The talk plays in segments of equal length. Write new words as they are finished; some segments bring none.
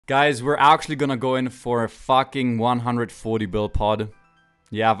Guys, we're actually gonna go in for a fucking 140 bill pod.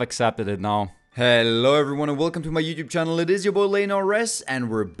 Yeah, I've accepted it now. Hello everyone and welcome to my YouTube channel. It is your boy Rsps and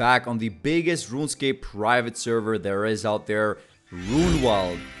we're back on the biggest RuneScape private server there is out there,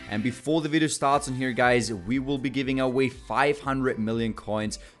 Runewild. And before the video starts on here, guys, we will be giving away 500 million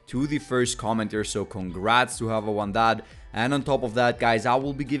coins to the first commenter, so congrats to whoever won that. And on top of that, guys, I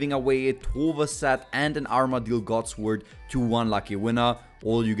will be giving away a Torva Set and an Armadillo Godsword to one lucky winner.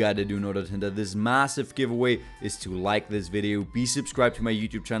 All you gotta do in order to enter this massive giveaway is to like this video, be subscribed to my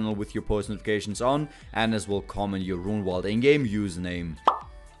YouTube channel with your post notifications on, and as well comment your Runewild in-game username.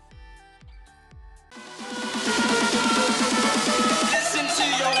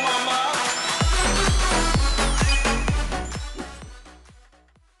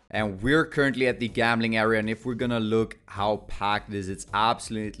 And we're currently at the gambling area, and if we're gonna look how packed it is, it's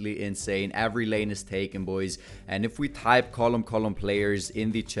absolutely insane. Every lane is taken, boys. And if we type column players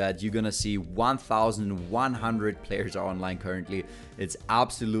in the chat, you're gonna see 1,100 players are online currently. It's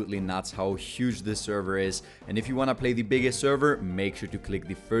absolutely nuts how huge this server is. And if you wanna play the biggest server, make sure to click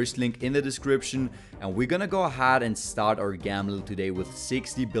the first link in the description. And we're gonna go ahead and start our gamble today with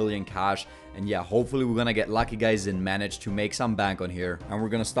 60 billion cash. And yeah, hopefully we're gonna get lucky, guys, and manage to make some bank on here. And we're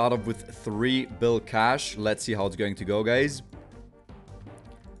gonna start off with 3 bill cash. Let's see how it's going to go, guys.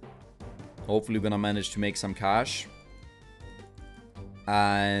 Hopefully we're gonna manage to make some cash.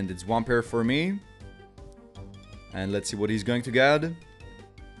 And it's 1 pair for me. And let's see what he's going to get.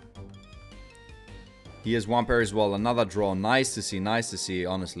 He has 1 pair as well. Another draw. Nice to see,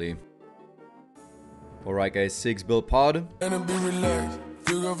 honestly. Alright, guys, 6 bill pod.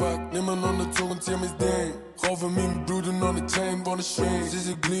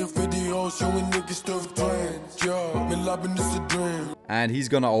 And he's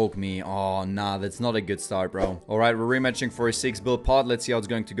gonna oak me. Oh, nah, that's not a good start, bro. Alright, we're rematching for a 6 bill pod. Let's see how it's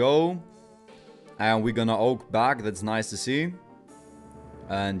going to go. And we're gonna oak back. That's nice to see.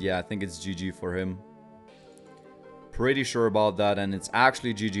 And yeah, I think it's GG for him. Pretty sure about that, and it's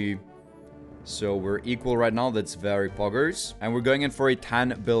actually GG. So we're equal right now. That's very poggers. And we're going in for a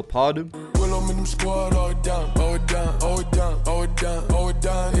 10 bill pod.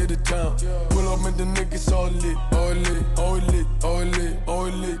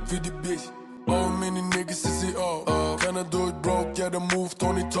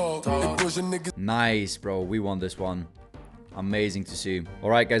 Nice, bro. We won this one. Amazing to see.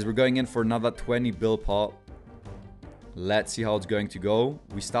 Alright, guys, we're going in for another 20 bill pod. Let's see how it's going to go.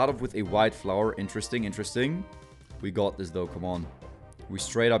 We start off with a white flower. Interesting. We got this, though. Come on. We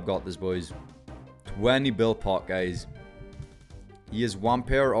straight up got this, boys. 20 bill pot, guys. He has 1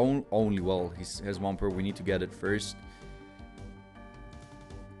 pair only. Well, he has 1 pair. We need to get it first.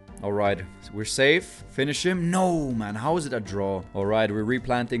 Alright. So we're safe. Finish him. No, man. How is it a draw? Alright. We're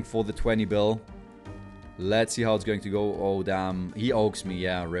replanting for the 20 bill. Let's see how it's going to go. Oh, damn. He oaks me.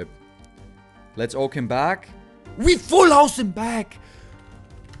 Yeah, rip. Let's oak him back. We full house him back.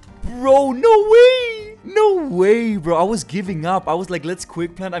 Bro, no way. No way, bro. I was giving up. I was like, let's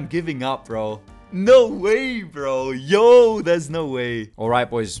quick plant. I'm giving up, bro. No way, bro. Yo, there's no way. All right,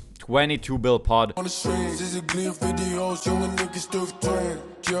 boys. 22 bill pod.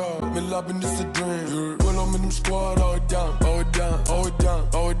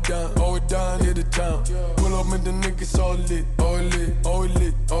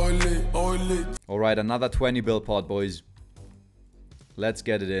 Alright, another 20 bill pod, boys. Let's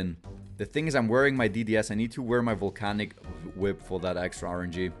get it in. The thing is, I'm wearing my DDS. I need to wear my volcanic whip for that extra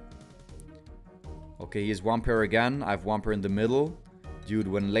RNG. Okay, he has 1 pair again. I have 1 pair in the middle. Dude,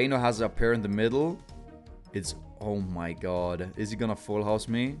 when Leno has a pair in the middle, it's... Oh my god. Is he gonna full house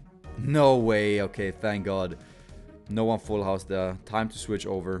me? No way. Okay, thank god. No one full house there. Time to switch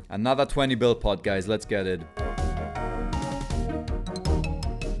over. Another 20 bill pod, guys. Let's get it.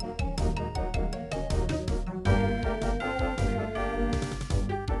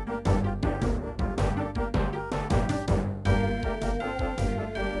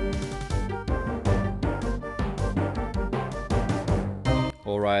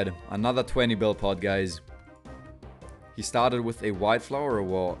 Alright, another 20 bill pod, guys. He started with a white flower or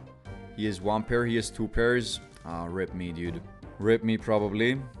what? He has 1 pair, he has 2 pairs. Ah, rip me, dude. Rip me,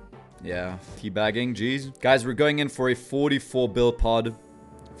 probably. Yeah, teabagging, jeez. Guys, we're going in for a 44 bill pod.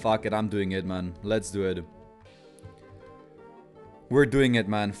 Fuck it, I'm doing it, man. Let's do it. We're doing it,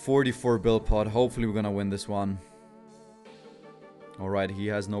 man. 44 bill pod. Hopefully we're gonna win this one. Alright, he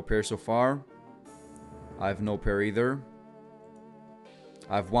has no pair so far. I have no pair either.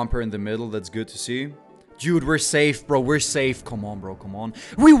 I have 1 pair in the middle. That's good to see. Dude, we're safe, bro. We're safe. Come on, bro. Come on.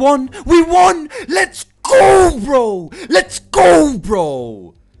 We won. We won. Let's go, bro. Let's go,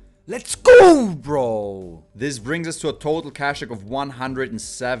 bro. Let's go, bro. This brings us to a total cash of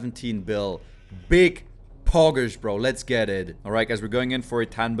 117 bill. Big poggers, bro. Let's get it. All right, guys, we're going in for a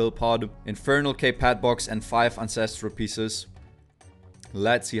 10 bill pod. Infernal K pet box and 5 ancestral pieces.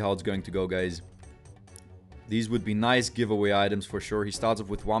 Let's see how it's going to go, guys. These would be nice giveaway items for sure. He starts off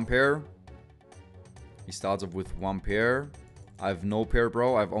with 1 pair. He starts off with 1 pair. I have no pair,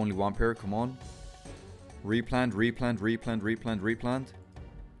 bro. I have only 1 pair. Come on. Replant, replant, replant, replant, replant.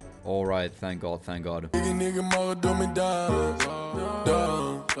 Alright, thank God, thank God. We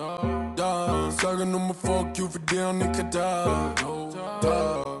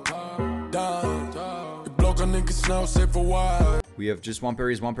have just 1 pair,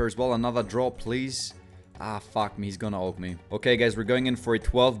 he's 1 pair as well. Another draw, please. Ah, fuck me, he's gonna oak me. Okay, guys, we're going in for a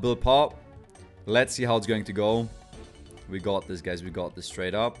 12 bill pop. Let's see how it's going to go. We got this, guys. We got this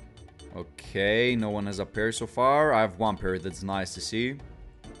straight up. Okay, no one has a pair so far. I have 1 pair. That's nice to see.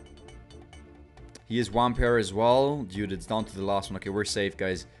 He is 1 pair as well. Dude, it's down to the last one. Okay, we're safe,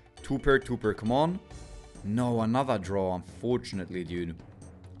 guys. 2 pair, 2 pair. Come on. No, another draw. Unfortunately, dude.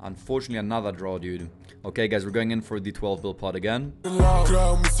 Unfortunately, another draw, dude. Okay, guys, we're going in for the 12 bill pot again.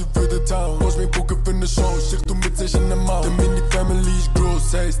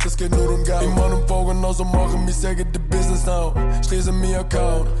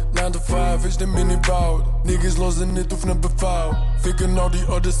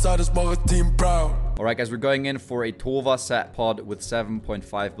 Alright, guys, we're going in for a Torva Set pod with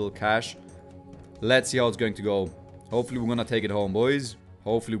 7.5 bill cash. Let's see how it's going to go. Hopefully, we're gonna take it home, boys.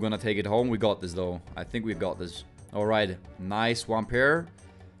 Hopefully, we're gonna take it home. We got this, though. I think we got this. Alright. Nice 1 pair.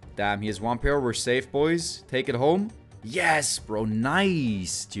 Damn, he has 1 pair. We're safe, boys. Take it home. Yes, bro.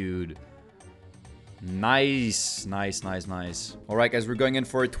 Nice, dude. Nice. Nice, nice, nice. Alright, guys. We're going in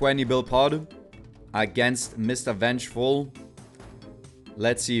for a 20 bill pod against Mr. Vengeful.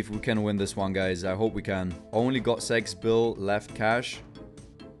 Let's see if we can win this one, guys. I hope we can. Only got 6 bill left cash.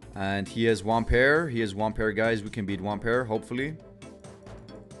 And he has 1 pair. He has 1 pair, guys. We can beat 1 pair, hopefully.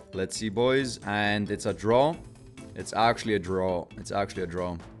 Let's see, boys. And it's a draw. It's actually a draw. It's actually a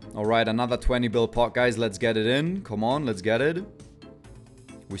draw. Alright, another 20 bill pot, guys. Let's get it in. Come on, let's get it.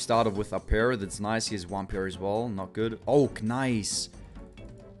 We started with a pair. That's nice. He has 1 pair as well. Not good. Oak, nice.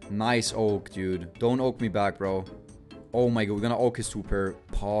 Nice oak, dude. Don't oak me back, bro. Oh my god, we're gonna oak his 2 pair.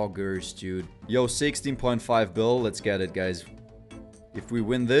 Poggers, dude. Yo, 16.5 bill. Let's get it, guys. If we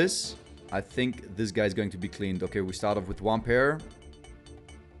win this, I think this guy's going to be cleaned. Okay, we start off with 1 pair.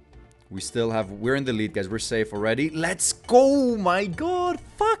 We still have... We're in the lead, guys. We're safe already. Let's go! My god!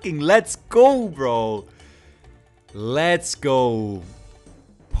 Fucking let's go, bro! Let's go!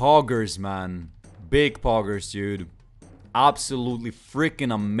 Poggers, man. Big poggers, dude. Absolutely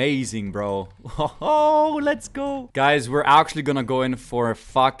freaking amazing, bro. Oh, let's go! Guys, we're actually gonna go in for a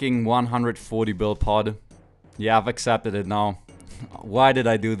fucking 140 bill pod. Yeah, I've accepted it now. Why did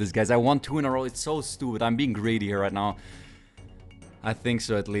I do this, guys? I won 2 in a row. It's so stupid. I'm being greedy here right now. I think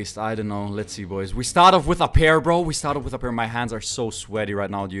so, at least. I don't know. Let's see, boys. We start off with a pair, bro. We start off with a pair. My hands are so sweaty right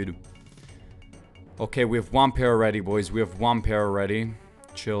now, dude. Okay, we have 1 pair already, boys. We have 1 pair already.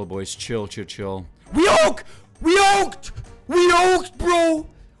 Chill, boys. Chill, chill, chill. We oak! We oaked! We oaked,